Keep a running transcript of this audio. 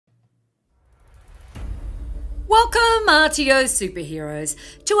Welcome, RTO Superheroes,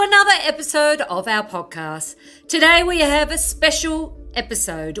 to another episode of our podcast. Today we have a special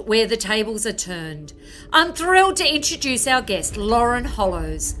episode where the tables are turned. I'm thrilled to introduce our guest, Lauren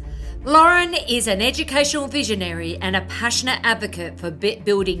Hollows. Lauren is an educational visionary and a passionate advocate for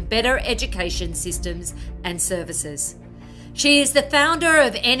building better education systems and services. She is the founder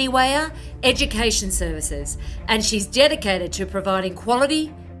of Anywhere Education Services, and she's dedicated to providing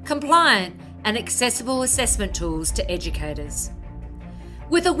quality, compliant, and accessible assessment tools to educators.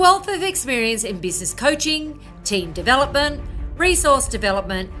 With a wealth of experience in business coaching, team development, resource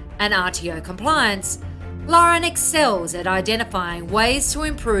development, and RTO compliance, Lauren excels at identifying ways to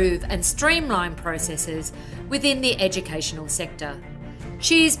improve and streamline processes within the educational sector.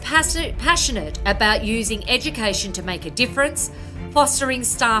 She is passionate about using education to make a difference, fostering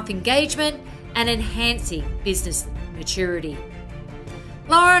staff engagement, and enhancing business maturity.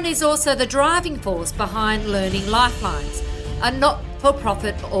 Lauren is also the driving force behind Learning Lifelines, a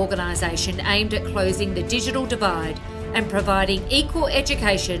not-for-profit organisation aimed at closing the digital divide and providing equal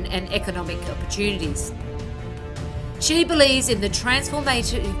education and economic opportunities. She believes in the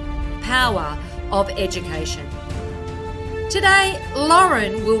transformative power of education. Today,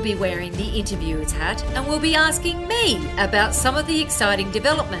 Lauren will be wearing the interviewer's hat and will be asking me about some of the exciting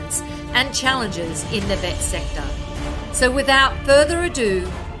developments and challenges in the vet sector. So without further ado,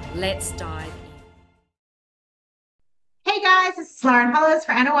 let's dive in. Hey guys, this is Lauren Hollows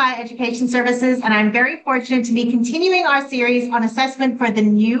for NOI Education Services, and I'm very fortunate to be continuing our series on assessment for the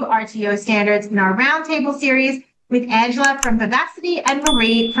new RTO standards in our Roundtable series with Angela from Vivacity and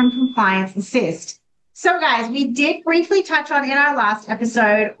Maree from Compliance Assist. So guys, we did briefly touch on in our last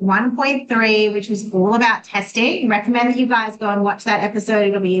episode 1.3, which was all about testing. Recommend that you guys go and watch that episode.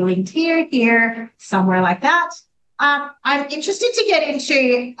 It'll be linked here, somewhere like that. I'm interested to get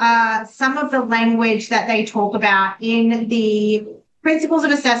into some of the language that they talk about in the principles of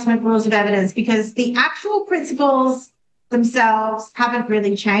assessment, rules of evidence, because the actual principles themselves haven't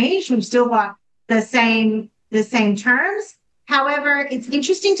really changed. We've still got the same terms. However, it's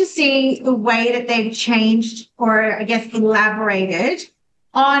interesting to see the way that they've changed, or I guess elaborated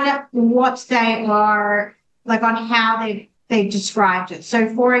on what they are, like on how they've described it. So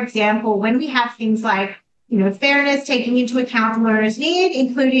for example, when we have things like fairness, taking into account the learner's need,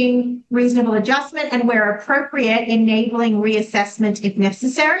 including reasonable adjustment, and where appropriate, enabling reassessment if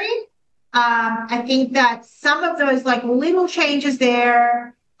necessary. I think that some of those little changes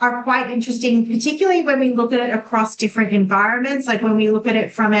there are quite interesting, particularly when we look at it across different environments. Like when we look at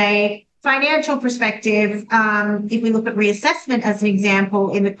it from a financial perspective, if we look at reassessment as an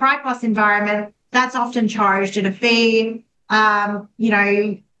example, in the CRICOS environment, that's often charged at a fee.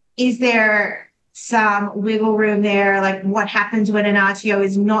 Is there some wiggle room there? Like what happens when an RTO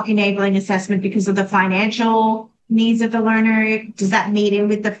is not enabling assessment because of the financial needs of the learner? Does that meet in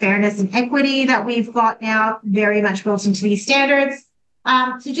with the fairness and equity that we've got now very much built into these standards?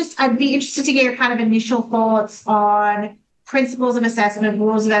 I'd be interested to get your kind of initial thoughts on principles of assessment,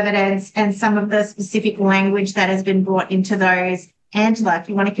 rules of evidence, and some of the specific language that has been brought into those. Angela, if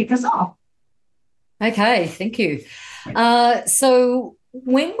you want to kick us off. Okay, thank you. So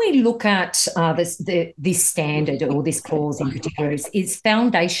when we look at this standard, or this clause in particular, is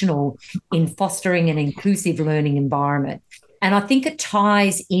foundational in fostering an inclusive learning environment. And I think it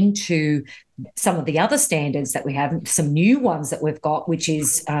ties into some of the other standards that we have, some new ones that we've got, which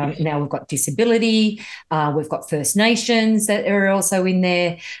is now we've got disability, we've got First Nations that are also in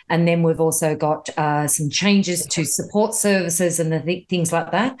there, and then we've also got some changes to support services and things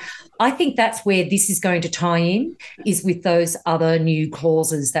like that. I think that's where this is going to tie in, is with those other new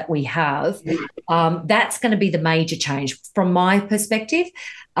clauses that we have. That's going to be the major change from my perspective,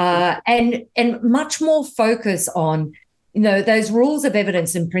 and much more focus on those rules of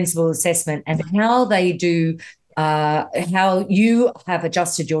evidence and principle assessment, and how they do, how you have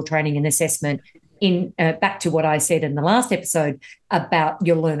adjusted your training and assessment in back to what I said in the last episode about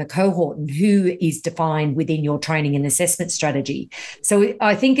your learner cohort and who is defined within your training and assessment strategy. So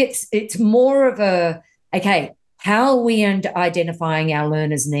I think it's more of how are we identifying our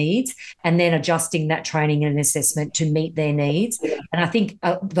learners' needs and then adjusting that training and assessment to meet their needs. And I think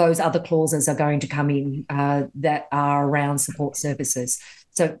those other clauses are going to come in that are around support services.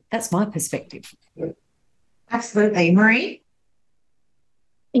 So that's my perspective. Absolutely. Maree?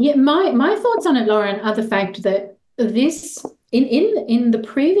 Yeah, my thoughts on it, Lauren, are the fact that this, in the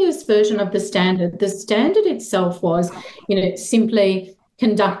previous version of the standard itself was, simply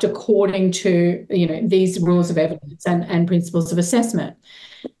conduct according to, these rules of evidence and principles of assessment.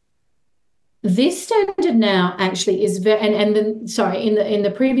 This standard now actually is very, and then sorry, in the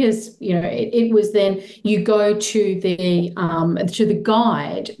previous, it was then you go to the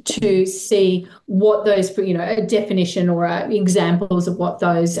guide to see what those, a definition or examples of what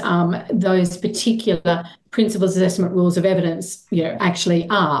those particular principles, assessment, rules of evidence, actually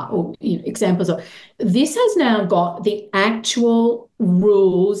are, or examples of. This has now got the actual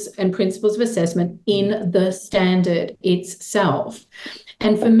rules and principles of assessment in the standard itself.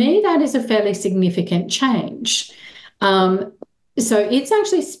 And for me, that is a fairly significant change. So it's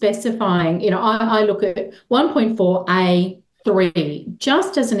actually specifying, I look at 1.4A3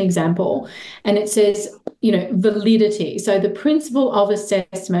 just as an example, and it says, validity. So the principle of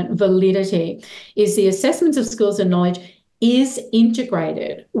assessment, validity, is the assessments of skills and knowledge is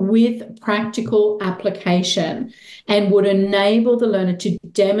integrated with practical application and would enable the learner to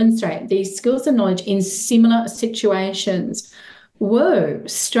demonstrate these skills and knowledge in similar situations. Whoa,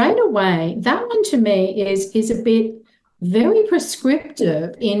 straight away, that one to me is a bit very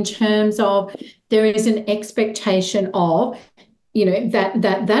prescriptive in terms of there is an expectation of,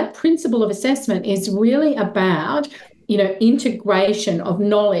 that principle of assessment is really about, integration of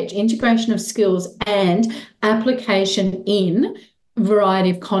knowledge, integration of skills and application in a variety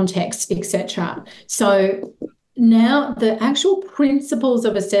of contexts, etc. So now the actual principles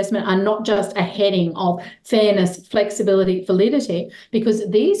of assessment are not just a heading of fairness, flexibility, validity, because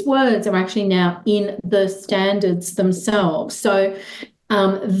these words are actually now in the standards themselves. So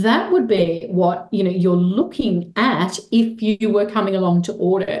that would be what you're looking at if you were coming along to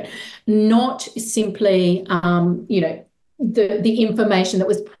audit, not simply the information that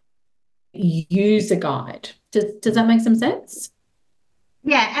was user guide. Does that make some sense?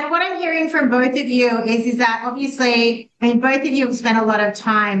 Yeah, and what I'm hearing from both of you is that obviously, both of you have spent a lot of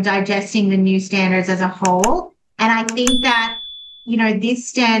time digesting the new standards as a whole. And I think that, this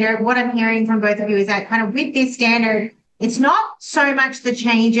standard, what I'm hearing from both of you is that kind of with this standard, it's not so much the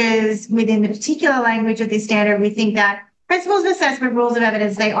changes within the particular language of this standard. We think that principles of assessment, rules of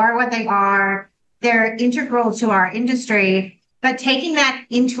evidence, they are what they are. They're integral to our industry. But taking that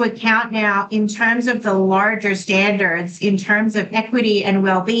into account now in terms of the larger standards, in terms of equity and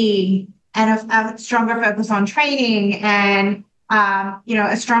well-being, and a stronger focus on training and,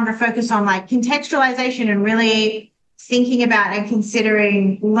 a stronger focus on like contextualization and really thinking about and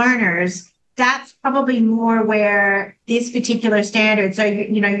considering learners, that's probably more where this particular standard, so,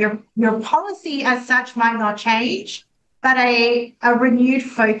 your policy as such might not change, but a renewed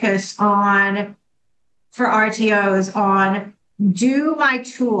focus on, for RTOs on, do my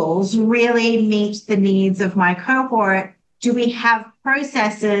tools really meet the needs of my cohort? Do we have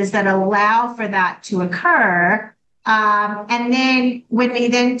processes that allow for that to occur? And then when we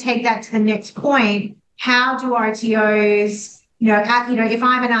then take that to the next point, how do RTOs, if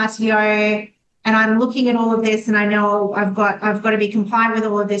I'm an RTO and I'm looking at all of this and I know I've got to be compliant with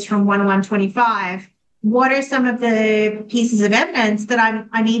all of this from 1/1/25, what are some of the pieces of evidence that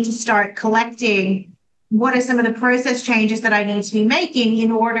I need to start collecting? What are some of the process changes that I need to be making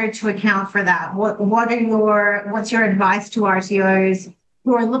in order to account for that? What's your advice to RTOs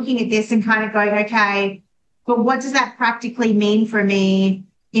who are looking at this and kind of going, okay, but what does that practically mean for me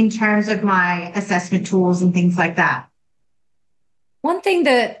in terms of my assessment tools and things like that? One thing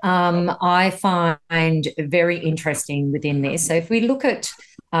that I find very interesting within this, so if we look at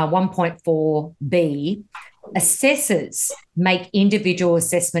 1.4b, assessors make individual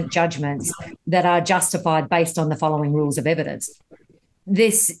assessment judgments that are justified based on the following rules of evidence.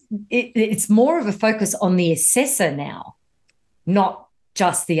 It's more of a focus on the assessor now, not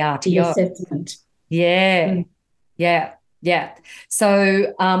just the RTO. The assessment. Yeah.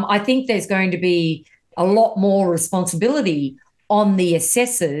 So I think there's going to be a lot more responsibility on the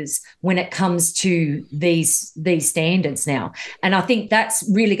assessors when it comes to these standards now. And I think that's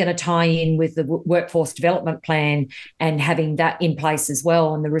really going to tie in with the workforce development plan and having that in place as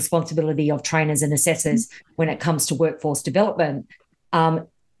well, and the responsibility of trainers and assessors when it comes to workforce development.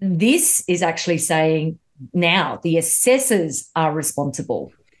 This is actually saying now the assessors are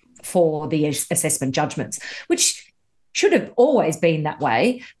responsible for the assessment judgments, which should have always been that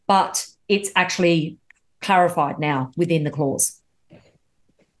way, but it's actually clarified now within the clause.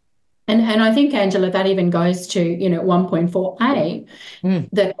 And I think, Angela, that even goes to, 1.4a,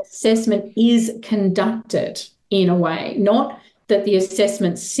 that assessment is conducted in a way, not that the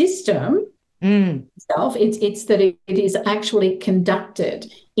assessment system itself, it's that it is actually conducted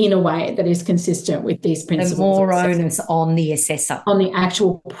in a way that is consistent with these principles. And more onus on the assessor. On the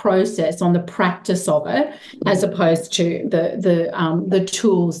actual process, on the practice of it, as opposed to the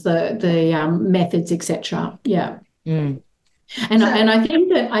tools, the methods, etc. Yeah. And I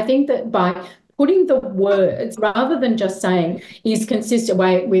think that by putting the words rather than just saying is consistent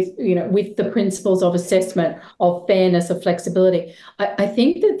with with the principles of assessment, of fairness, of flexibility, I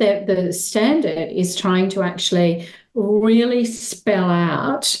think that the standard is trying to actually really spell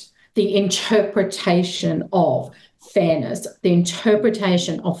out the interpretation of fairness, the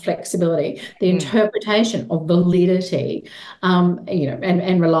interpretation of flexibility, the interpretation of validity,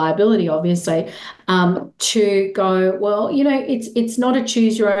 and reliability, obviously, to go, well, it's not a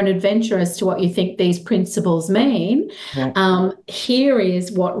choose your own adventure as to what you think these principles mean. Yeah. Here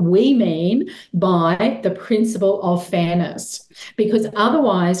is what we mean by the principle of fairness, because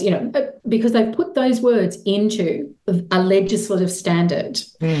otherwise, because they've put those words into a legislative standard,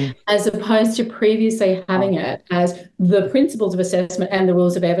 as opposed to previously having it as the principles of assessment and the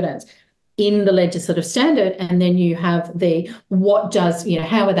rules of evidence in the legislative standard, and then you have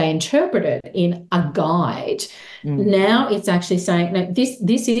how are they interpreted in a guide. Now it's actually saying, no,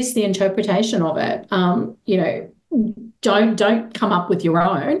 this is the interpretation of it. Don't come up with your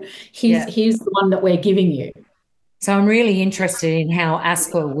own. Here's the one that we're giving you. So I'm really interested in how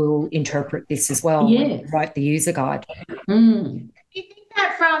ASPA will interpret this as well. Yes. Write the user guide. You think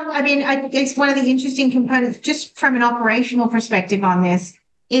that I guess one of the interesting components, just from an operational perspective on this,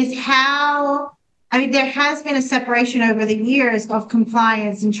 is how, there has been a separation over the years of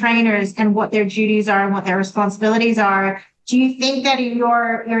compliance and trainers and what their duties are and what their responsibilities are. Do you think that in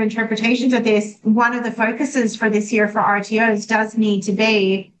your interpretations of this, one of the focuses for this year for RTOs does need to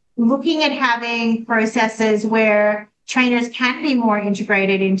be looking at having processes where trainers can be more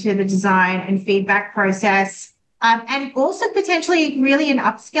integrated into the design and feedback process, and also potentially really an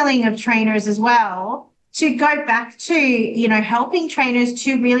upskilling of trainers as well, to go back to, helping trainers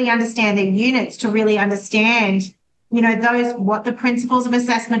to really understand their units, to really understand, what the principles of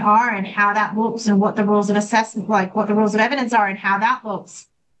assessment are and how that looks, and what the rules of assessment, what the rules of evidence are and how that looks.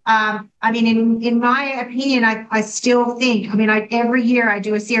 In my opinion, I still think, every year I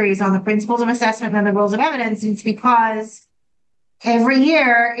do a series on the principles of assessment and the rules of evidence. And it's because every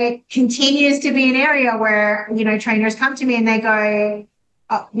year it continues to be an area where, trainers come to me and they go,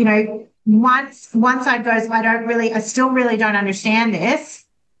 one side goes, I still really don't understand this.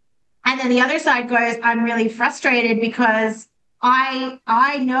 And then the other side goes, I'm really frustrated because I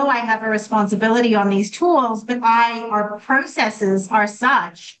know I have a responsibility on these tools, but our processes are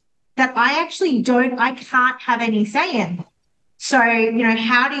such that I can't have any say in. So,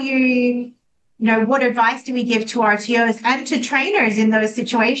 how do you, what advice do we give to RTOs and to trainers in those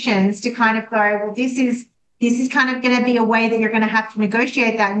situations to kind of go, well, this is kind of going to be a way that you're going to have to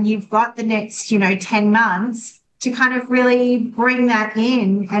negotiate that, and you've got the next, 10 months to kind of really bring that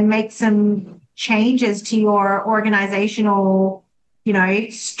in and make some changes to your organizational,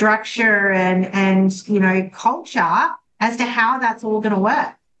 structure and culture as to how that's all going to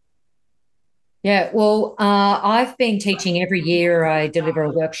work. Yeah, well, I've been teaching every year. I deliver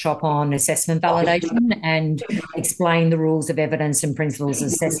a workshop on assessment validation and explain the rules of evidence and principles of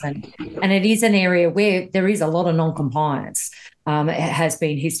assessment. And it is an area where there is a lot of non-compliance. It has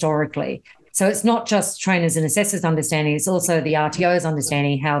been historically. So it's not just trainers and assessors understanding, it's also the RTOs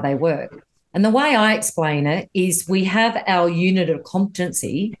understanding how they work. And the way I explain it is we have our unit of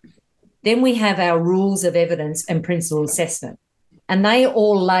competency, then we have our rules of evidence and principle assessment, and they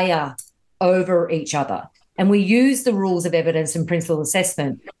all layer over each other. And we use the rules of evidence and principle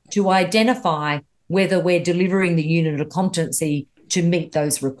assessment to identify whether we're delivering the unit of competency to meet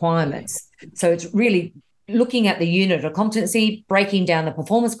those requirements. So it's really looking at the unit of competency, breaking down the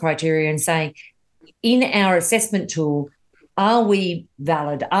performance criteria and saying, in our assessment tool, are we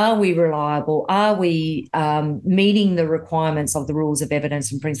valid? Are we reliable? Are we meeting the requirements of the rules of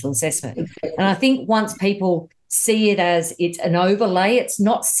evidence and principle assessment? And I think once people see it as it's an overlay, it's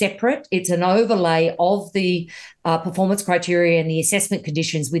not separate, it's an overlay of the performance criteria and the assessment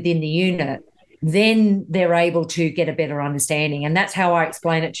conditions within the unit, then they're able to get a better understanding. And that's how I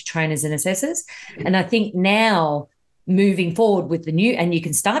explain it to trainers and assessors. And I think now, moving forward with the new, and you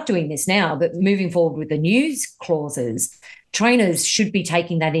can start doing this now, but moving forward with the new clauses, trainers should be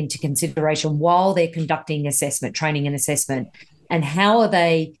taking that into consideration while they're conducting assessment, training and assessment, and how are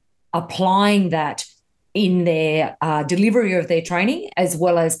they applying that in their delivery of their training as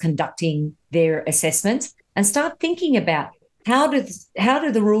well as conducting their assessments, and start thinking about how do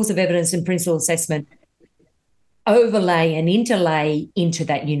the rules of evidence and principle assessment overlay and interlay into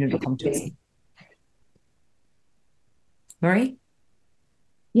that unit of competency. Maree?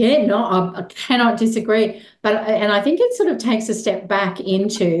 Yeah, no, I cannot disagree. And I think it sort of takes a step back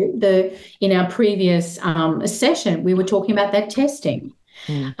into in our previous session, we were talking about that testing.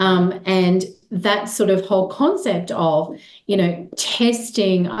 And that sort of whole concept of,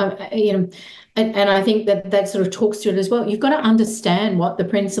 testing, and I think that sort of talks to it as well. You've got to understand what the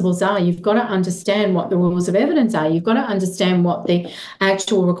principles are. You've got to understand what the rules of evidence are. You've got to understand what the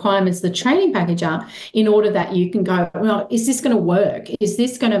actual requirements of the training package are in order that you can go, well, is this going to work? Is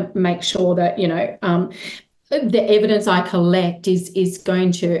this going to make sure that, the evidence I collect is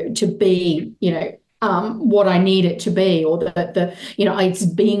going to be, what I need it to be, or that it's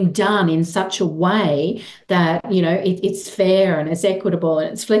being done in such a way that, it's fair and it's equitable and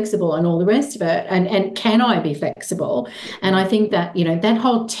it's flexible and all the rest of it. And can I be flexible? And I think that, that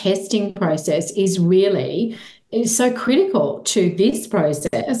whole testing process is so critical to this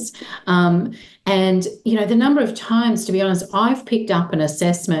process. And, the number of times, to be honest, I've picked up an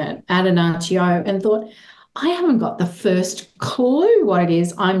assessment at an RTO and thought, I haven't got the first clue what it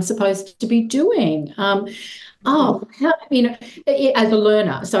is I'm supposed to be doing. As a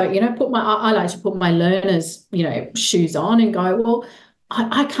learner. So, I like to put my learner's, shoes on and go, well,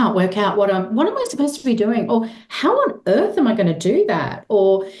 I can't work out what am I supposed to be doing? Or how on earth am I going to do that?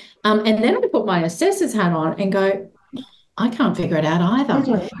 Or, and then I put my assessor's hat on and go, I can't figure it out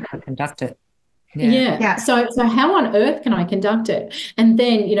either. Conduct it. Yeah. So how on earth can I conduct it? And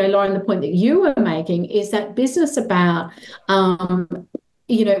then, Lauren, the point that you were making is that business about,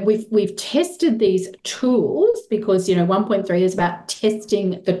 we've tested these tools because, 1.3 is about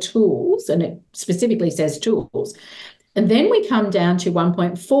testing the tools, and it specifically says tools. And then we come down to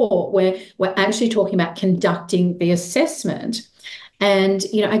 1.4, where we're actually talking about conducting the assessment. And,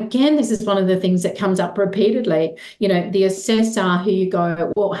 again, this is one of the things that comes up repeatedly, the assessor who you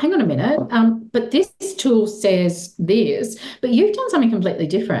go, well, hang on a minute, but this tool says this, but you've done something completely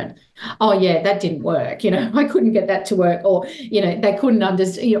different. Oh, yeah, that didn't work. I couldn't get that to work, or, they couldn't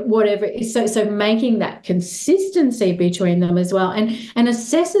understand, whatever. So making that consistency between them as well. And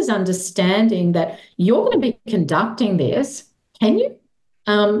assessors understanding that you're going to be conducting this. Can you?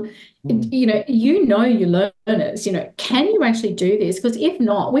 Your learners, can you actually do this? Because if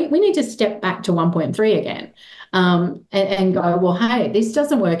not, we need to step back to 1.3 again, and go, well, hey, this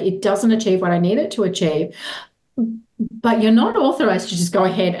doesn't work. It doesn't achieve what I need it to achieve. But you're not authorized to just go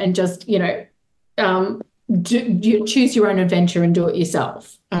ahead and just, choose your own adventure and do it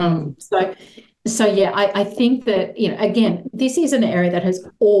yourself. So yeah, I think that, again, this is an area that has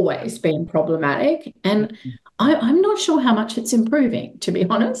always been problematic, and I'm not sure how much it's improving, to be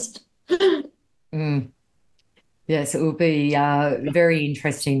honest. Yes, it will be very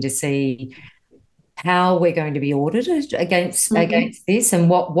interesting to see how we're going to be audited against this, and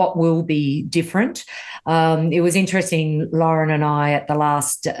what will be different. It was interesting, Lauren and I at the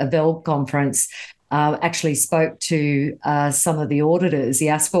last VELB conference actually spoke to some of the auditors, the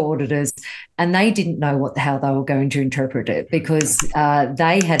ASPA auditors, and they didn't know how they were going to interpret it, because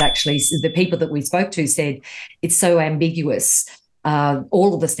they had actually, the people that we spoke to said it's so ambiguous,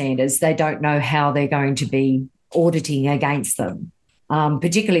 all of the standards, they don't know how they're going to be auditing against them.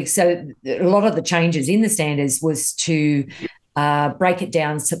 Particularly, so a lot of the changes in the standards was to break it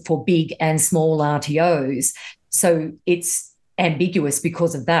down for big and small RTOs. So it's ambiguous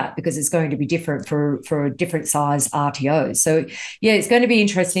because of that, because it's going to be different for a different size RTO. So yeah, it's going to be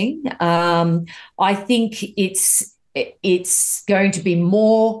interesting. I think it's going to be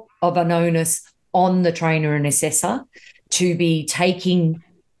more of an onus on the trainer and assessor to be taking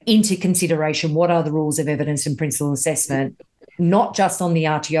into consideration what are the rules of evidence and principle assessment, not just on the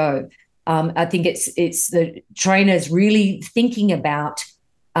RTO. I think it's the trainers really thinking about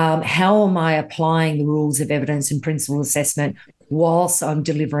how am I applying the rules of evidence and principle assessment whilst I'm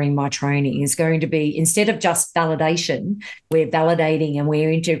delivering my training. Is going to be, instead of just validation, we're validating and we're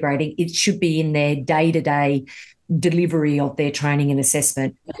integrating, it should be in their day-to-day delivery of their training and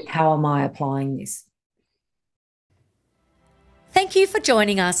assessment. How am I applying this? Thank you for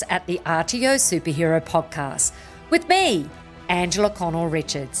joining us at the RTO Superhero Podcast with me, Angela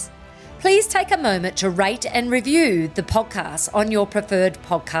Connell-Richards. Please take a moment to rate and review the podcast on your preferred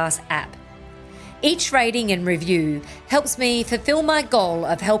podcast app. Each rating and review helps me fulfill my goal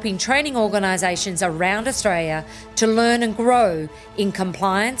of helping training organisations around Australia to learn and grow in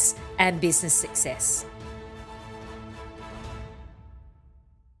compliance and business success.